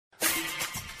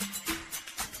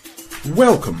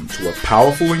Welcome to a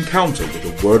powerful encounter with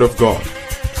the Word of God,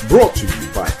 brought to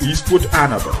you by Eastwood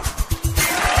Annabelle.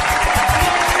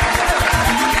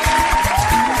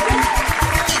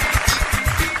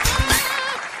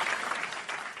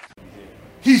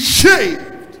 He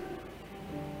shaved,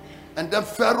 and then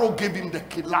Pharaoh gave him the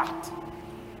kilat.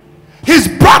 His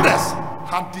brothers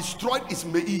had destroyed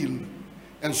Ismail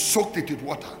and soaked it with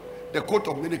water. The coat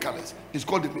of many colors is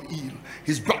called the Me'il.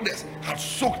 His brothers had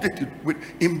soaked it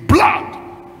in blood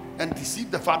and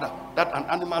deceived the father that an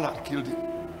animal had killed him.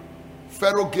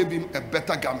 Pharaoh gave him a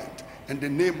better garment, and the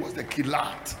name was the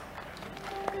Kilat.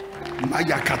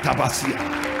 Maya Katabasia.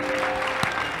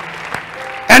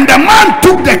 And the man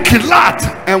took the Kilat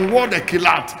and wore the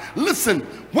Kilat. Listen,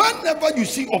 whenever you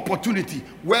see opportunity,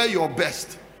 wear your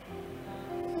best.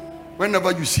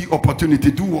 Whenever you see opportunity,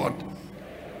 do what?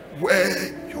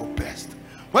 Wear your best.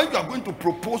 When you are going to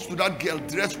propose to that girl,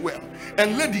 dress well.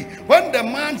 And lady, when the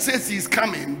man says he's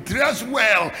coming, dress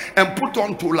well and put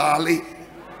on tulali.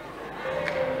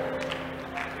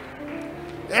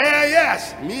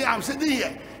 Yes, me, I'm sitting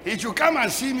here. He should come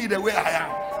and see me the way I am.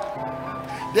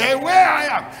 The way I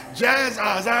am, just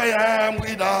as I am,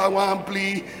 without one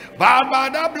plea. But by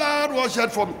the blood was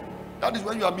shed for me. That is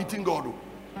when you are meeting God.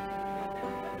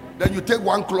 Then you take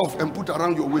one cloth and put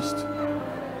around your waist.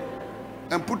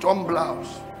 And put on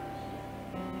blouse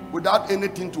without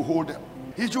anything to hold them.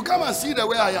 He should come and see the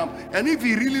way I am. And if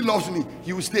he really loves me,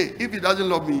 he will stay. If he doesn't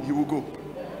love me, he will go.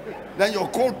 Then your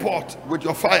cold pot with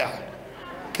your fire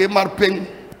came out pain.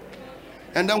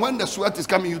 And then when the sweat is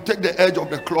coming, you take the edge of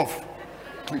the cloth.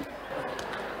 Clean.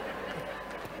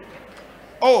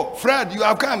 Oh, Fred, you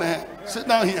have come, eh? Sit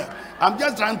down here. I'm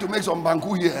just trying to make some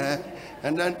banku here, eh?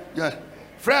 And then, yeah.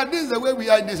 Fred, this is the way we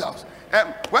are in this house.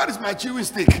 Where is my chewing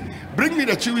stick? Bring me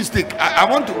the chewing stick. I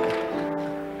want to.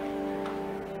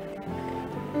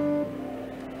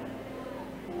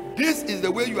 This is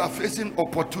the way you are facing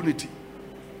opportunity.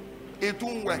 It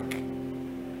won't work.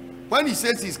 When he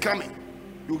says he's coming,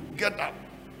 you get up,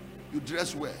 you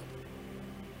dress well,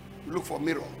 you look for a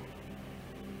mirror,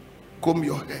 comb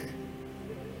your hair,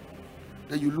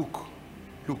 then you look,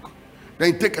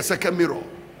 then you take a second mirror.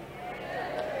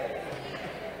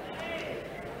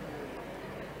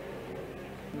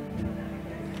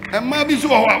 And maybe so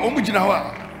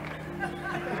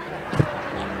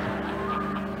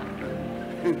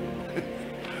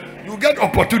you get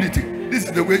opportunity. This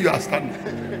is the way you are standing.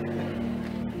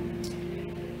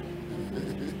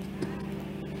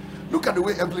 Look at the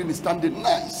way Evelyn is standing.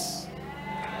 Nice.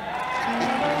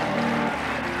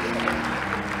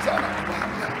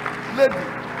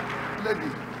 Lady.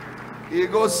 He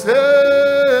go say,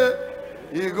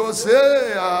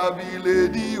 I be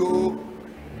lady, oh,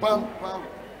 pam, pam.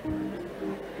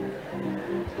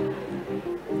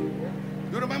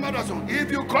 You remember that song?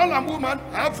 If you call a woman,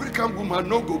 African woman,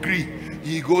 no go agree.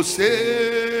 He go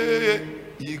say,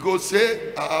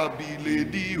 I be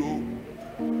lady. Oh.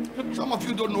 Some of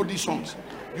you don't know these songs.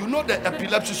 You know the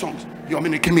epilepsy songs.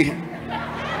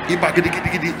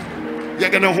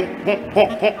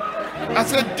 I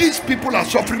said, these people are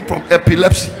suffering from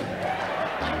epilepsy.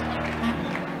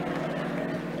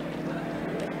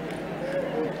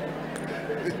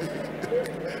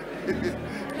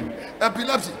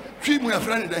 Epilepsy. Three my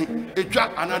friend then a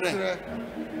track another.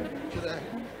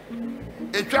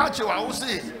 A track you will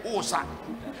say, oh, sir.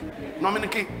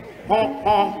 Nominate.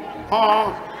 No.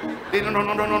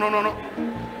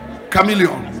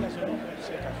 Chameleon.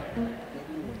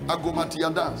 I go Matia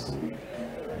dance.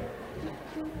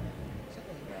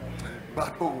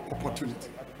 But oh, opportunity.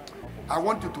 I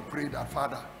want you to pray that,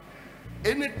 Father,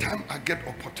 anytime I get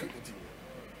opportunity,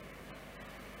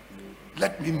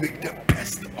 let me make the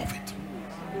best of it.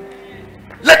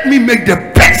 Let me make the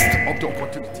best of the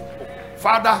opportunity.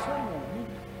 Father,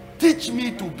 teach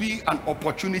me to be an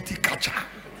opportunity catcher.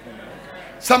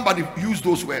 Somebody use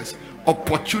those words.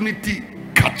 Opportunity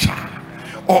catcher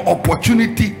or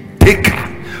opportunity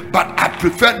taker. But I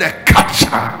prefer the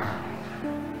catcher.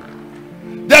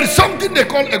 There is something they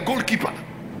call a goalkeeper.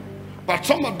 But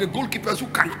some of the goalkeepers who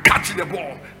can catch the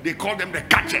ball, they call them the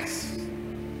catchers.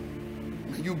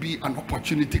 May you be an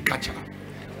opportunity catcher.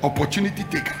 Opportunity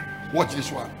taker. Watch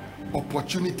this one.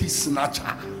 Opportunity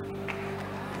snatcher.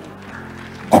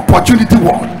 Opportunity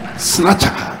what?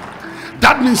 Snatcher.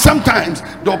 That means sometimes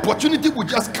the opportunity will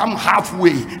just come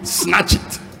halfway. Snatch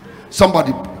it.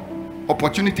 Somebody.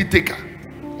 Opportunity taker.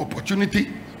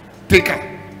 Opportunity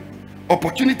taker.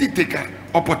 Opportunity taker.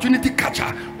 Opportunity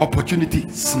catcher. Opportunity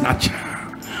snatcher.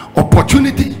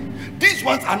 Opportunity. These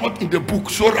ones are not in the book,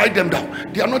 so write them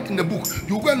down. They are not in the book.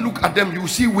 You go and look at them, you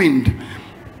see wind.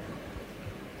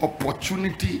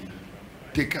 Opportunity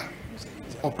taker.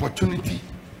 opportunity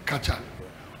catcher,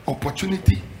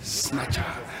 opportunity snatcher.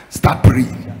 Start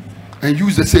praying and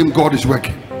use the same God is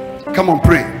working. Come on,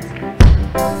 pray.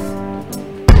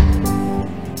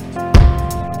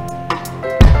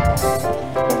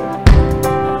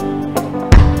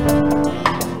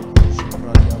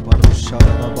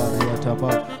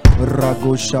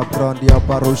 Ragusha Brandia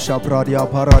Barusha Bradia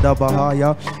Parada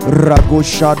Bahaya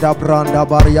Ragusha da Branda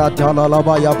Baria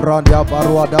Talalabaya Brandia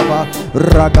Baruadaba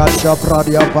Ragasha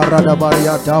Bradia Parada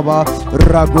Baria Daba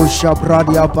Ragusha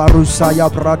Bradia Barusaya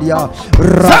Bradia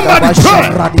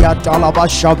Ragabasha Bradia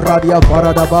Talabasha Bradia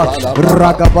Paradaba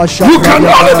Ragabasha. You can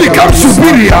only become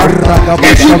superior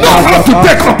if you know how to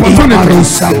take opportunity and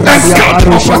scout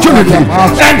opportunity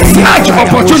and snatch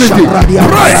opportunity.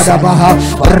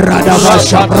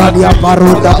 Radabasha Bradia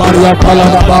Baruda Baria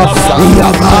Paladaba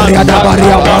Yamaria da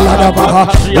Baria Paladaba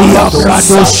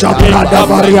Yabrado Shabrada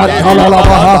Baria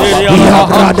Talalaba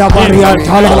Yabrada Baria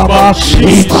Talalaba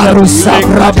Ibarusa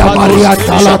Brada Baria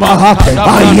Talaba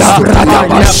Ayabrada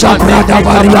Basha Brada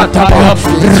Baria Taba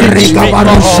Riga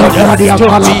Barusha Bradia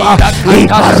Palaba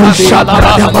Ibarusha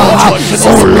Brada Baha.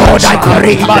 Oh Lord, I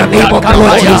pray in the name of the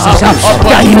Lord Jesus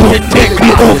that you will take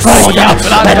me, oh God,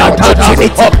 and opportunity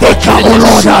take up, oh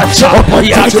Lord,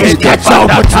 opportunity catch up,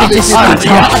 opportunity snatch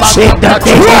in the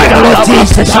name of the Lord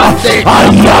Jesus.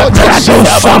 Ayabrado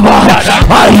Shama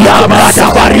Ayabrada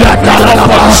Baria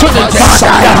Talaba.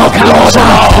 Father, help Lord to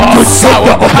take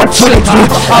the opportunity,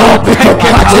 help me to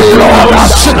catch it, Lord,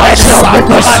 and help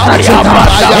me to snatch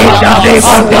it in the name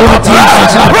of the Lord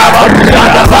Jesus.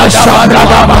 Radabasha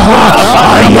Radabaha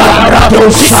Ayabrado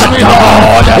Shama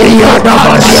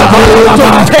Yadabaria Balaba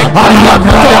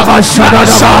Ayabradabasha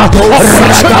Radaba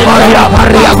Radabaria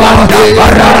Pariaba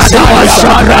Radabasha Radabasha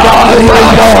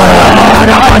Ayabradaba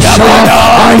Radabaya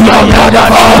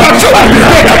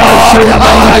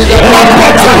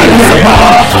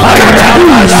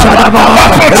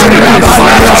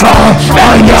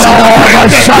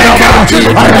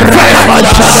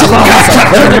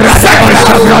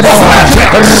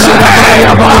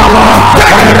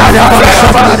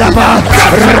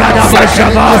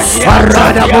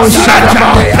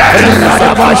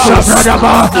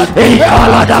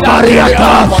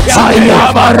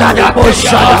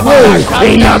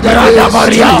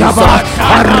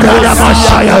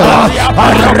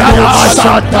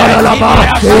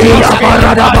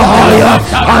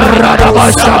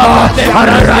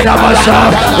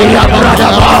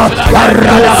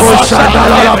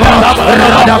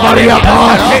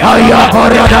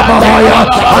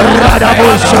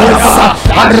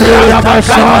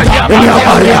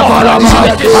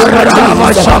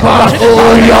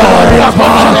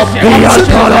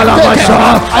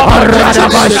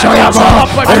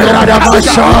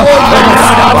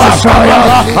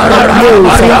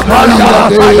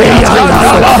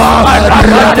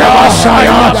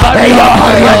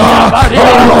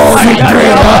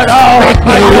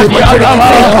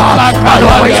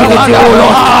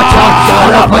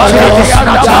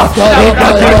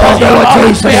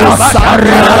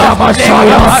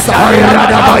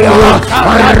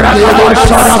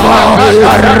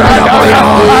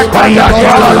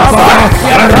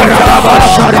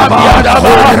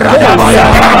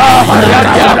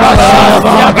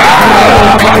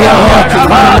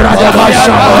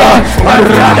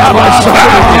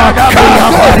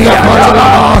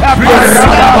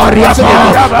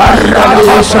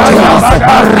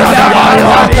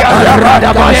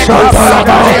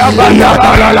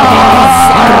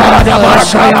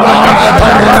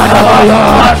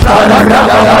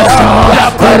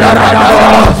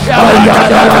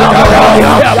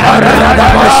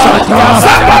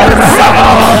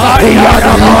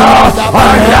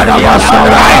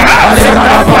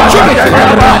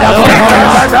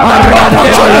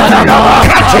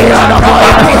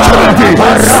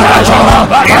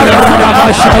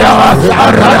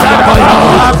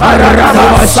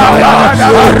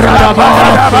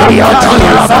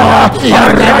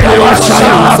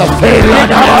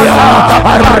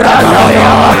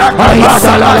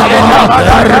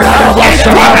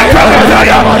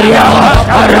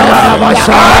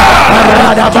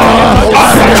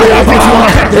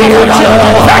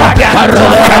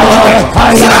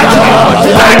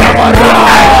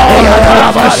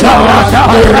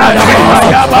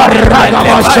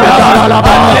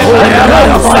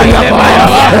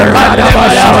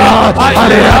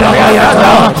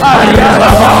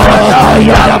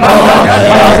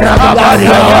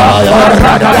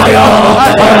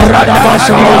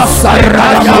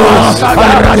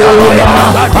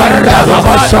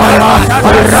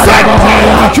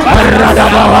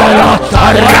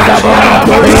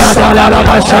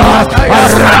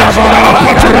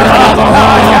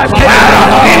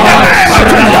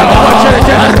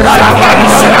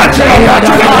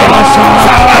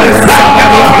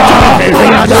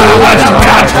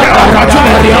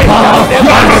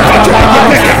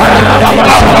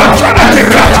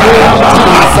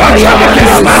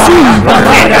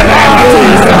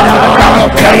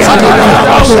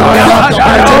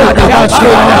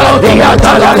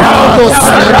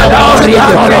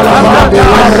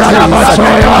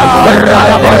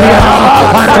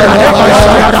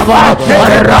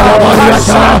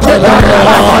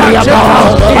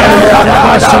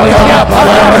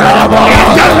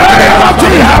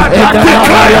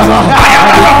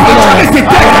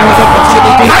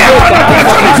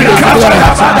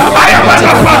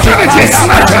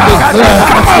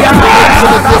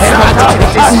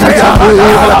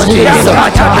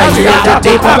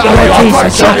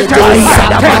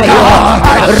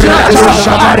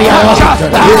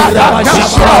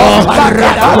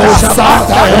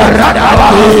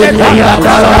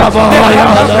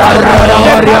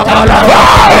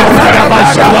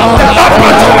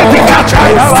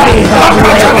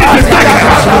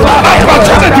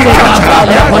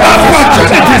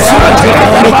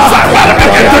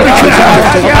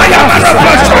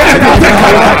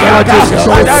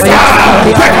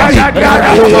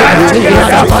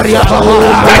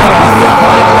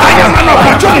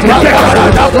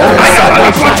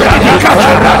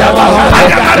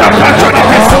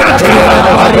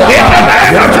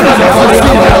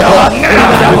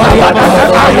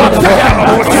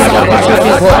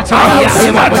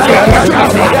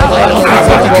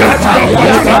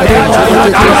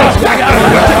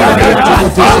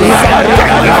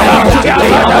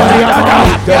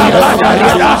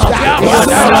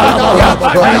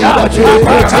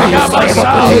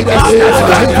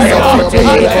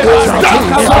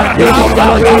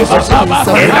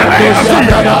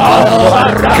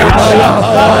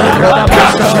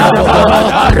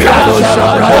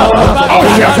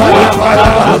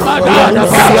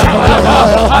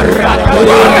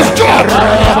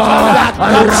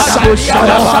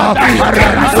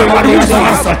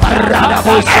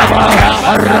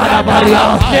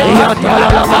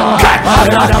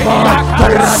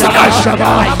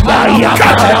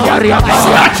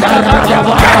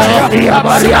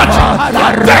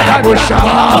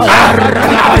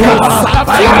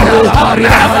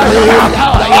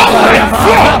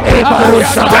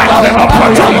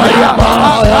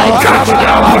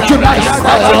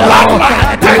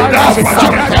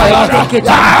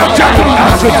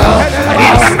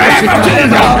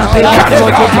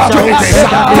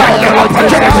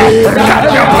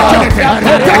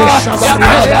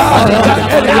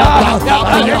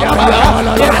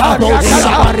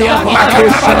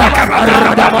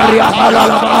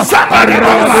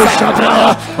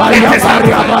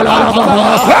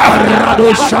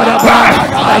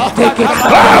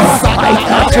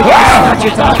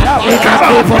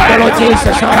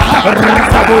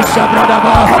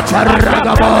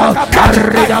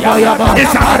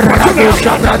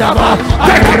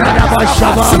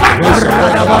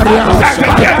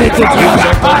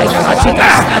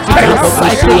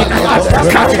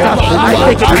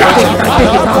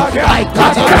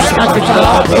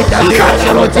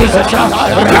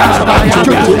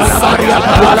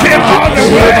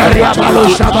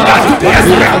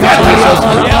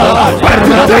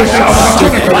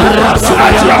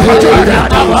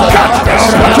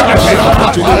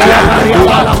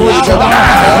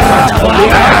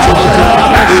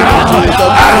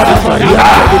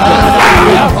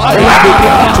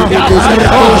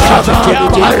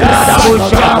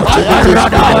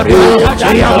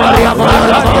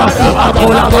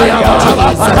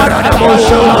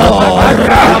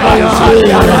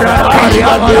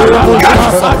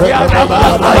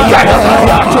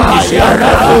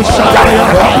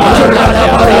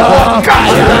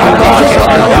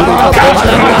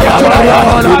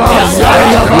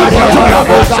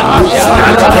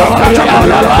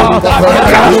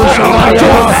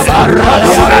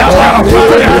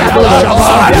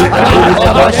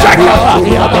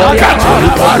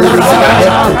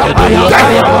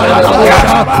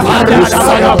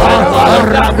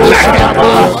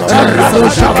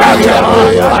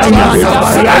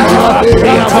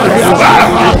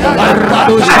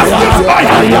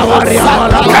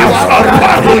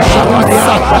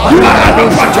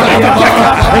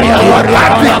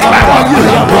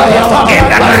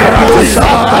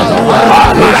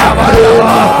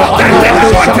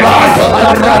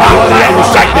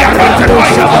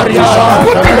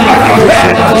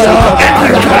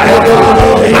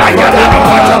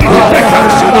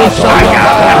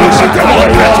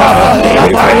I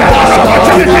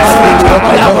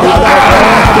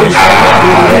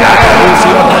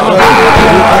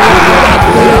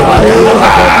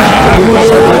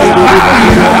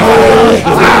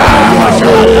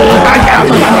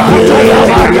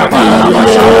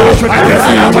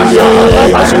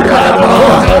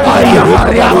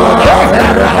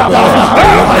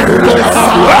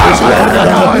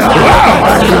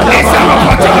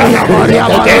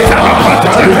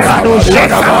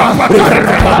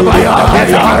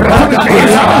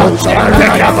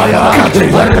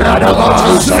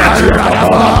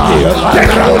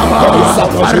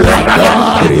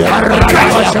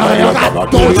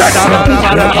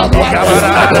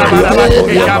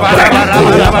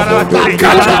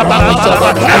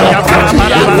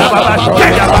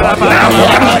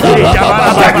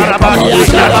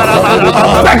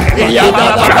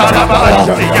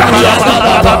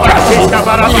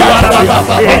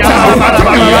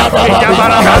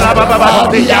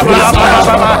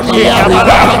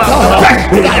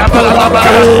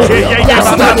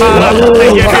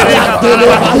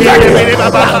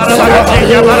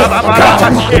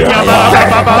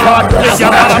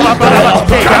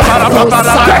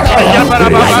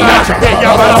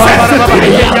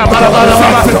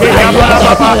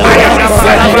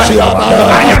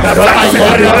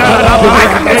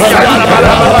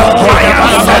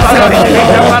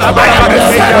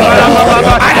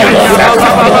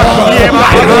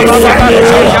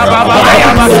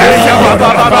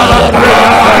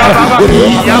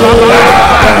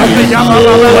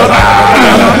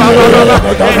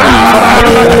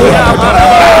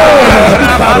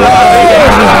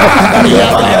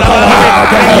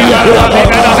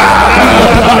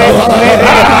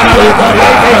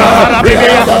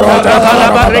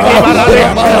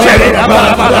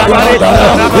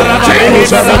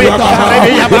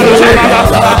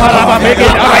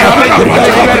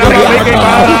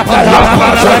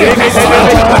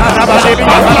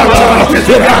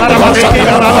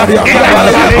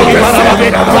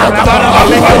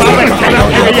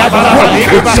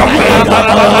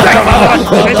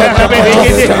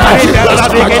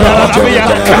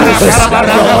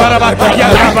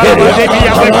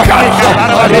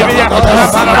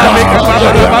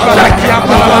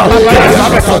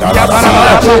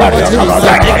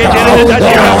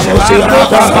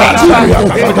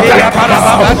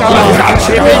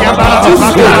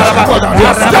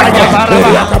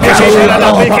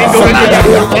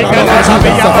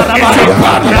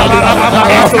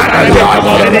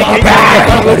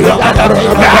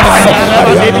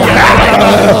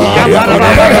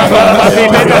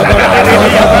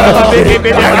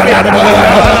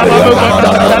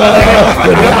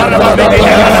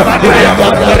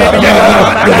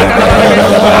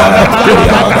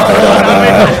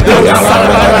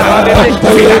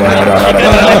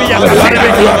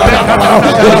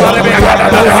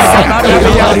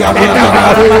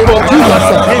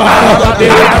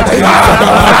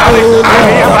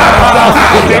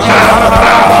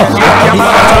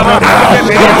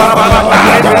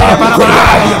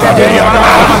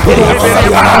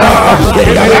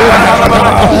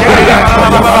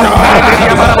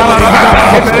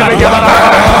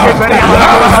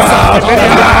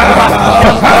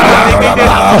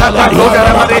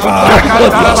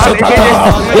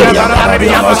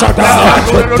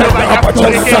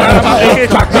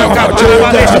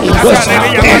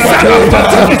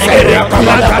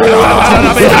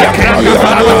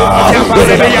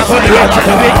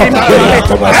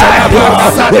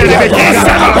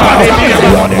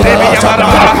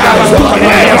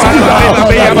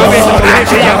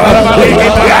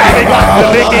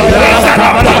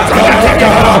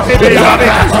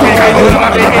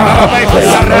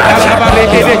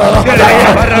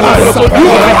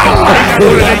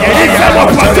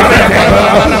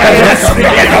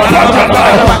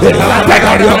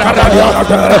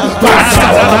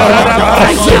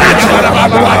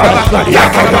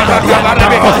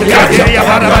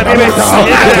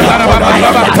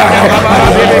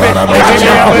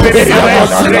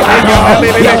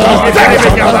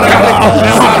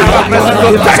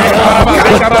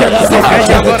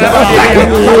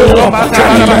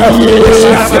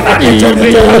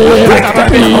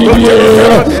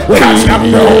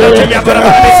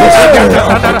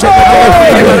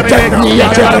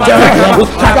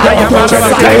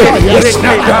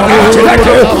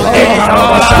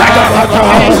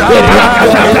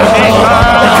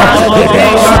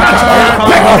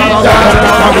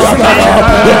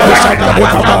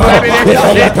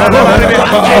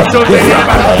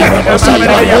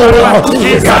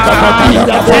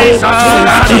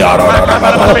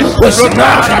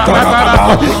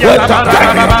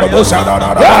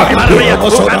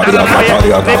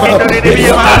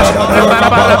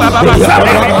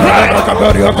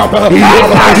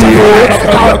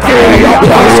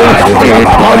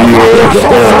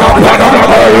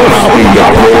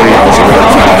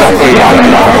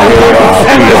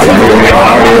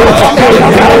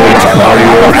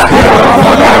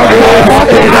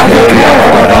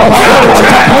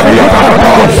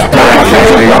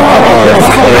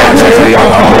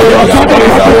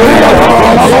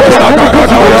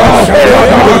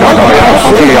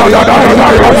Yes,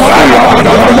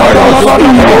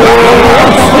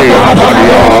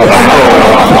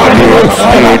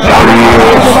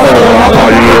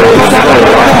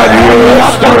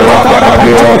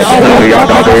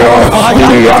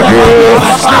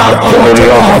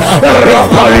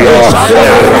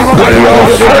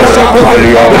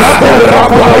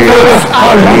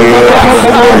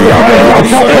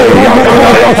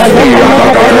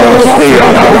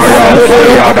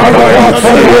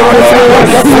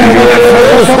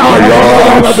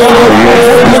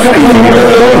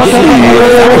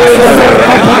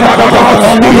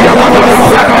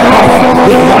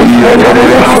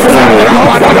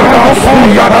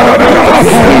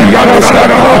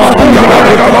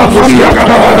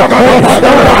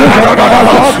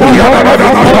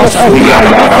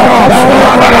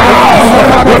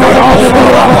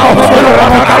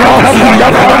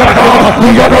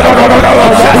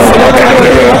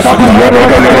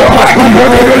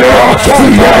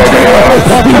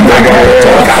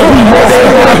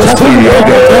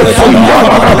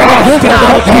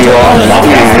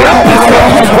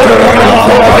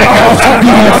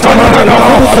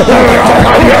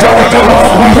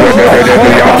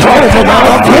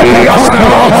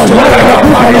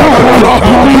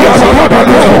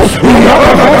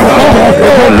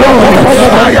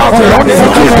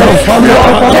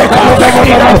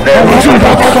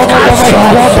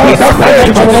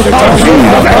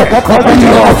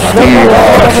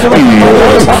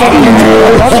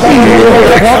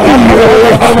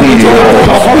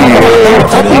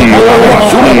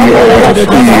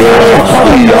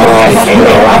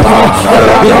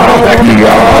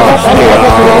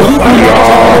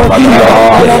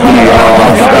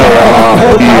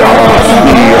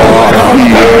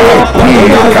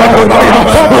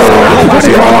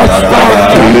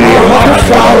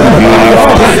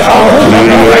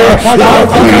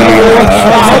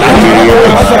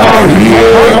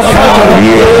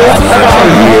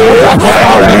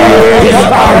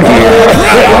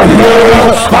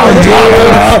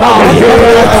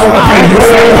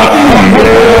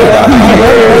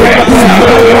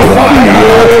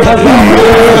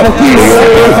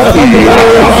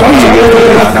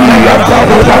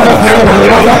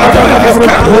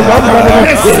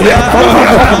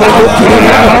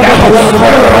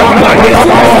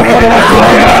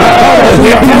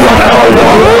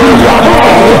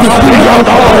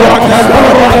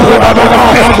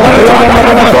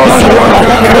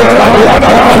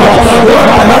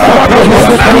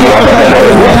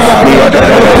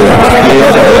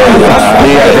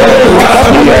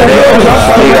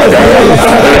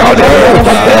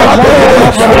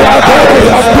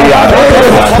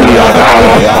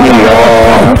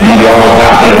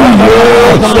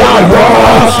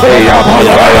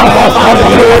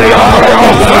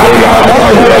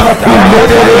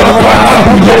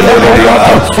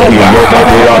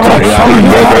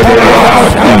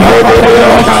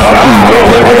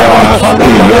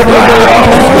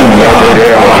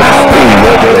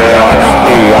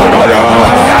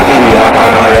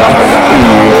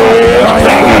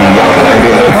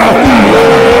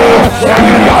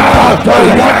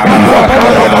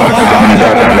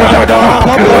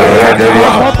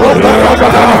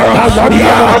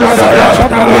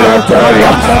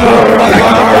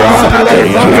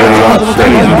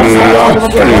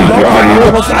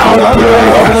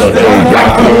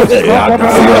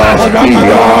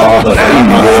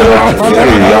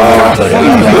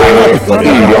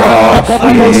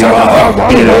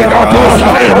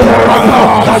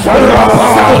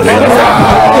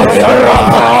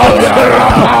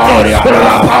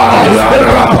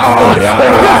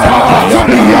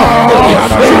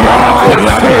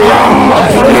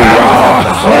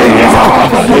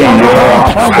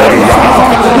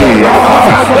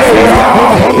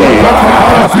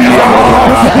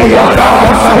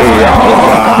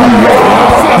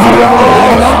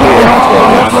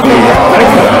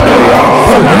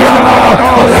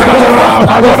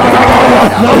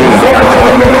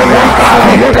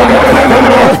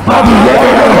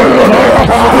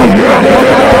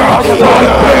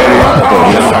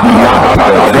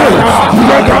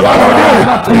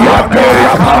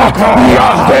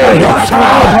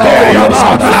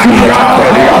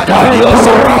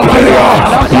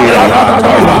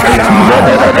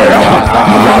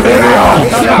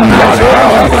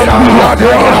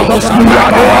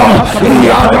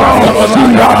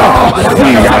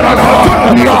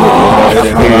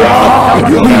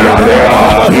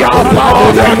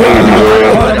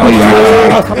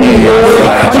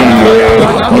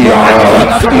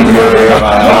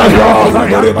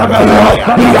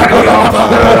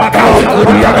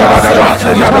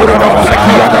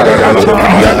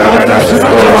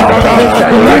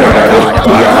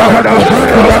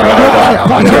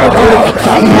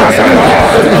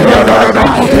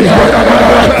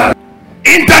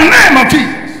 In the name of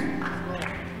Jesus,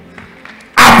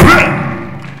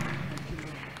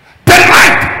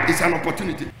 is an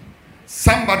opportunity.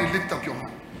 Somebody lift up your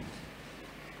hand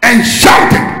and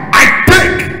shout it.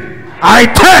 I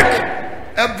take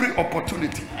every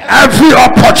opportunity. Every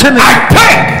opportunity.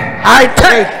 I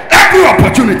take every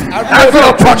opportunity. Every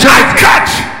opportunity.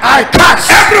 I catch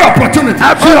every opportunity.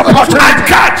 Every opportunity.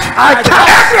 I catch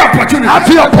every opportunity.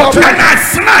 Every opportunity.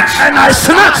 And I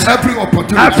snatch every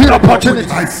opportunity. Every opportunity.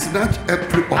 I snatch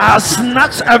every opportunity. I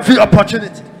snatch every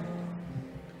opportunity.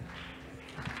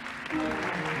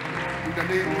 In the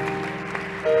name of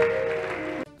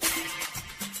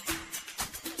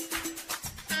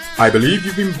I believe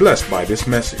you've been blessed by this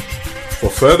message. For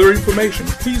further information,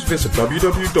 please visit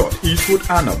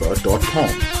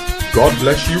www.eastwoodanaba.com. God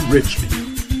bless you richly.